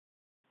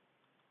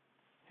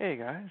Hey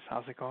guys,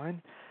 how's it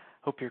going?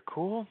 Hope you're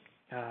cool.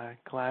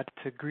 Glad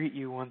to greet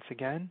you once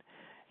again,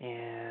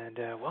 and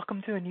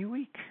welcome to a new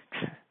week.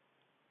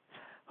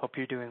 Hope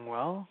you're doing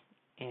well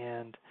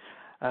and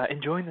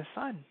enjoying the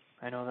sun.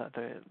 I know that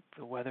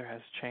the weather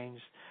has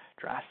changed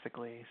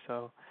drastically,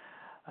 so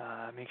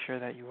make sure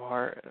that you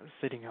are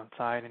sitting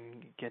outside and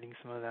getting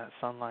some of that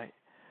sunlight.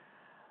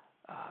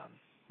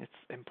 It's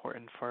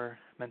important for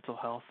mental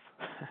health.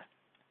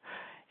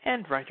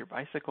 And ride your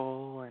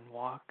bicycle and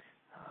walk.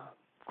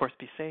 Of course,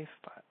 be safe,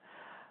 but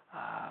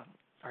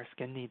our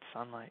skin needs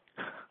sunlight.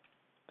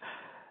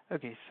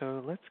 Okay,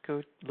 so let's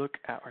go look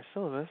at our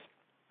syllabus.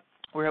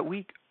 We're at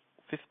week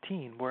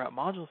 15. We're at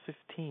module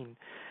 15,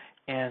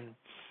 and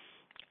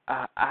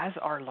as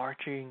our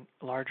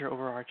larger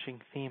overarching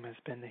theme has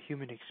been the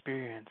human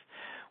experience,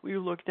 we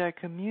looked at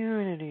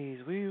communities,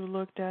 we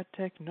looked at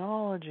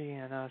technology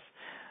and us,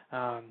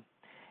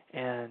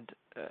 and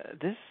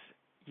this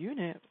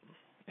unit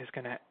is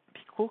going to be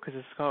cool because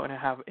it's going to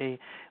have a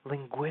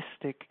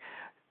linguistic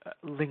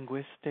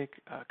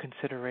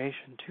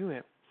consideration to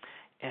it,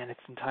 and it's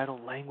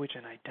entitled Language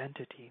and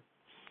Identity,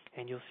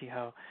 and you'll see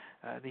how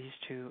these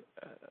two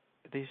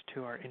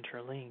are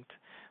interlinked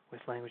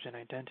with language and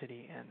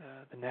identity, and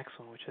the next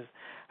one, which is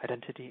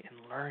identity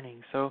and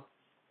learning. So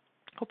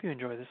hope you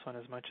enjoy this one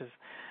as much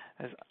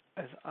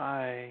as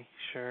I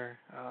sure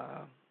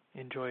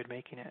enjoyed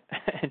making it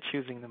and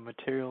choosing the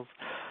materials.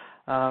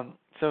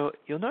 So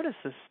you'll notice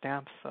the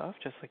stamp stuff,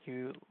 just like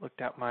you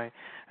looked at my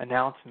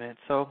announcement.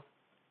 So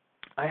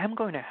I am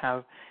going to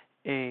have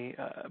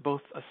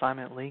both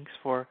assignment links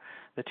for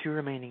the two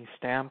remaining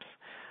stamps.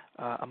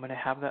 I'm going to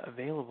have that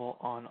available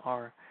on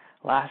our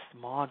last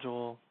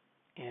module,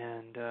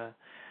 and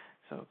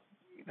so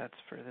that's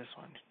for this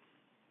one.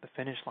 The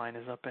finish line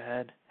is up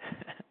ahead.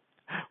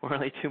 We're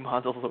only 2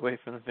 modules away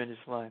from the finish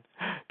line.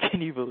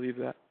 Can you believe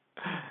that?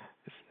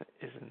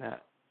 Isn't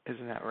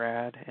that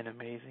rad and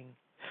amazing?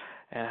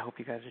 And I hope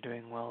you guys are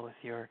doing well with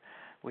your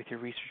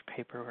research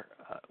paper,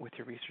 with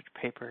your research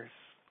papers.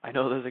 I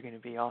know those are going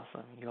to be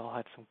awesome. You all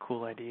had some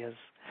cool ideas.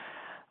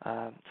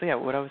 So yeah,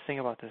 what I was saying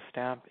about this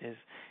stamp is,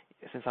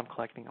 since I'm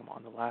collecting them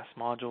on the last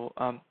module,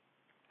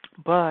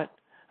 but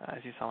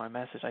as you saw my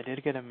message, I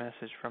did get a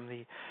message from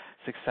the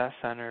Success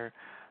Center,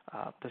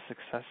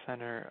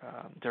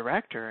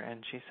 director,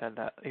 and she said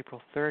that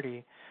April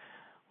 30,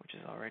 which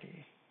is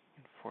already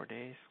in 4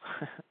 days,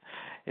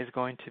 is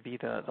going to be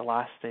the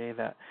last day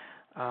that,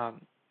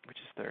 which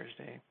is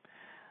Thursday,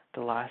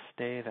 the last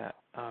day that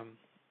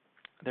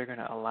they're going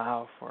to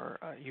allow for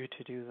you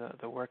to do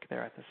the work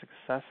there at the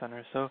Success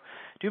Center. So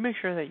do make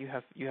sure that you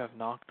have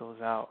knocked those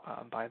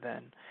out by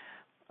then,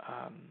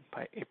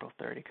 by April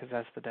 30, because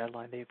that's the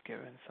deadline they've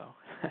given. So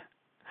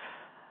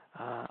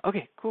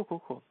okay,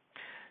 cool.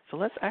 So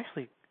let's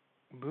actually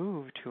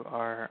move to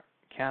our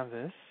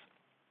Canvas.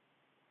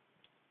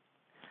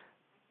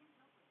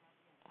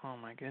 Oh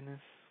my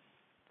goodness.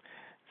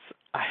 So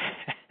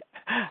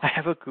I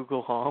have a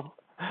Google Home.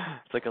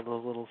 It's like a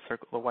little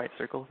circle, the white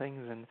circle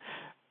things, and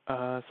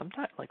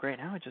sometimes, like right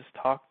now, it just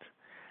talked.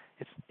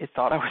 It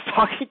thought I was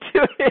talking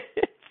to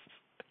it.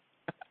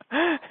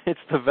 It's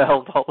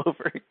developed all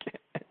over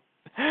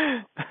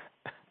again.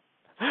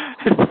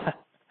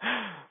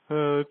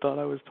 I thought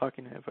I was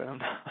talking to it, but I'm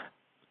not.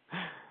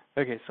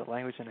 Okay, so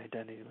language and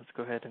identity. Let's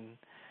go ahead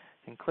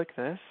and click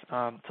this.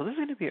 So this is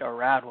going to be a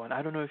rad one.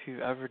 I don't know if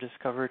you've ever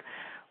discovered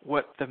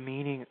what the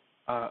meaning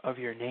of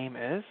your name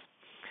is,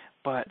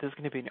 but there's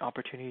going to be an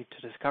opportunity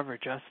to discover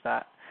just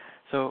that.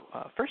 So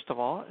first of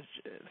all,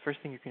 the first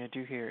thing you're going to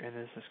do here in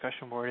this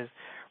discussion board is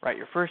write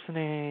your first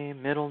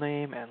name, middle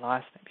name, and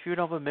last name. If you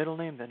don't have a middle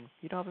name, then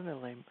you don't have a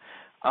middle name.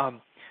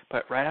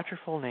 But write out your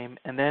full name,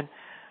 and then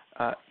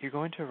you're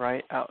going to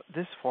write out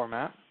this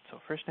format. So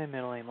first name,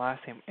 middle name,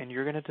 last name, and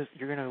you're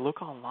gonna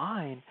look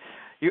online.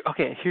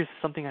 Okay, here's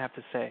something I have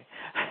to say.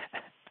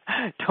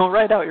 Don't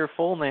write out your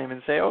full name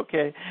and say,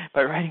 okay,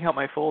 by writing out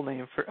my full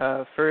name,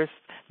 for, first,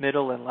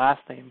 middle, and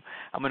last name,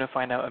 I'm going to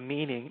find out a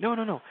meaning.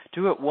 No.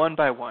 Do it one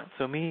by one.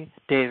 So me,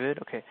 David,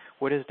 okay,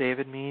 what does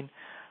David mean?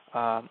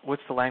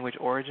 What's the language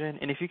origin?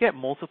 And if you get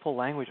multiple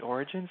language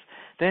origins,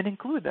 then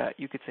include that.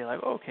 You could say,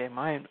 like, okay,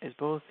 mine is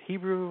both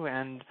Hebrew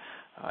and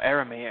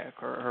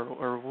Aramaic,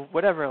 or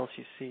whatever else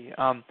you see.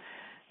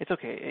 It's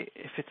okay.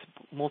 If it's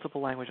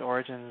multiple language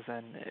origins,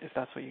 and if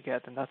that's what you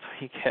get, then that's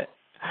what you get.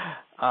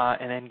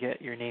 And then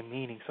get your name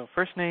meaning. So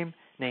first name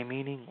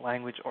meaning,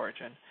 language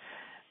origin.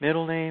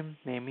 Middle name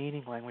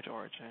meaning, language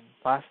origin.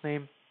 Last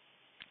name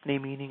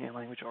meaning, and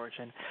language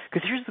origin.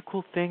 Because here's the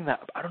cool thing that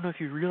I don't know if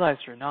you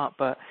realized or not,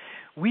 but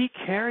we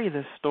carry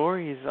the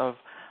stories of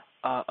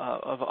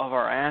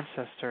our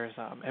ancestors,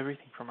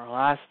 everything from our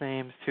last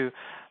names to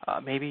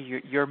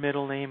maybe your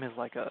middle name is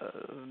like a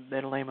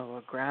middle name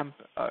of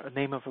a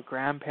name of a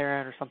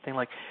grandparent or something.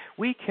 Like,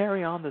 we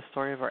carry on the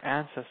story of our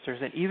ancestors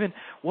and even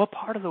what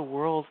part of the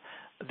world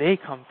they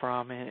come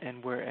from,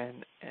 and where,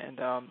 and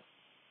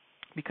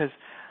because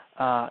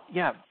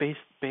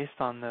based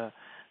on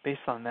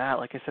that,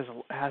 like it says,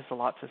 it has a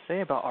lot to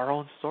say about our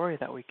own story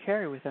that we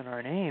carry within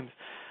our names.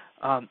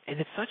 And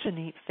it's such a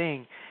neat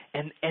thing.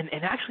 And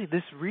actually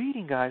this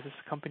reading, guys, this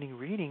accompanying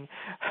reading,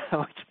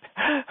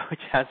 which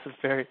has a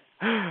very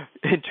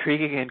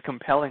intriguing and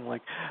compelling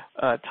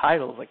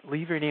titles, like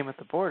Leave Your Name at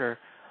the Border.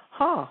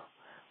 Huh.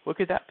 What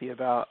could that be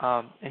about?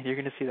 And you're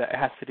going to see that it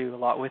has to do a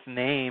lot with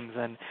names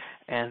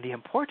and the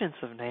importance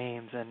of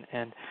names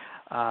and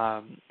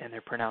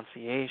their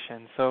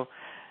pronunciation. So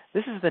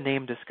this is the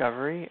name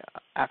discovery.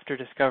 After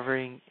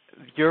discovering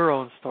your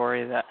own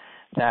story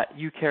that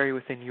you carry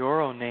within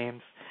your own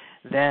names,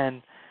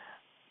 then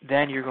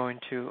you're going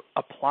to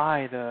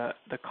apply the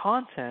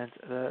content,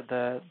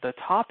 the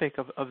topic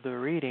of the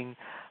reading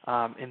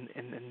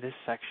in this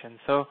section.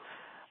 So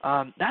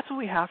that's what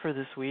we have for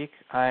this week.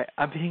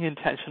 I'm being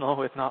intentional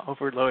with not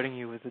overloading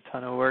you with a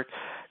ton of work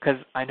because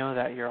I know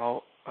that you're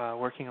all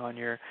working on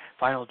your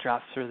final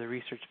drafts for the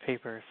research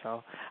paper.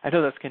 So I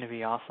know that's going to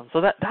be awesome.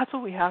 So that's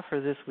what we have for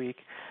this week.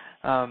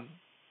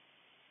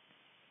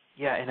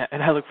 Yeah,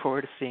 and I look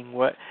forward to seeing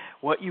what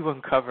you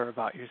uncover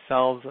about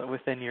yourselves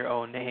within your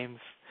own names.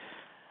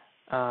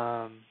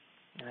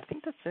 And I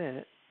think that's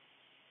it.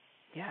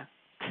 Yeah.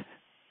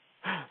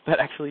 That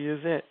actually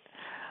is it.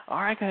 All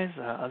right, guys.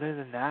 Other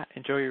than that,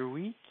 enjoy your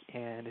week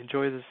and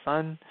enjoy the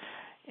sun.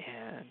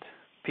 And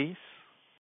peace.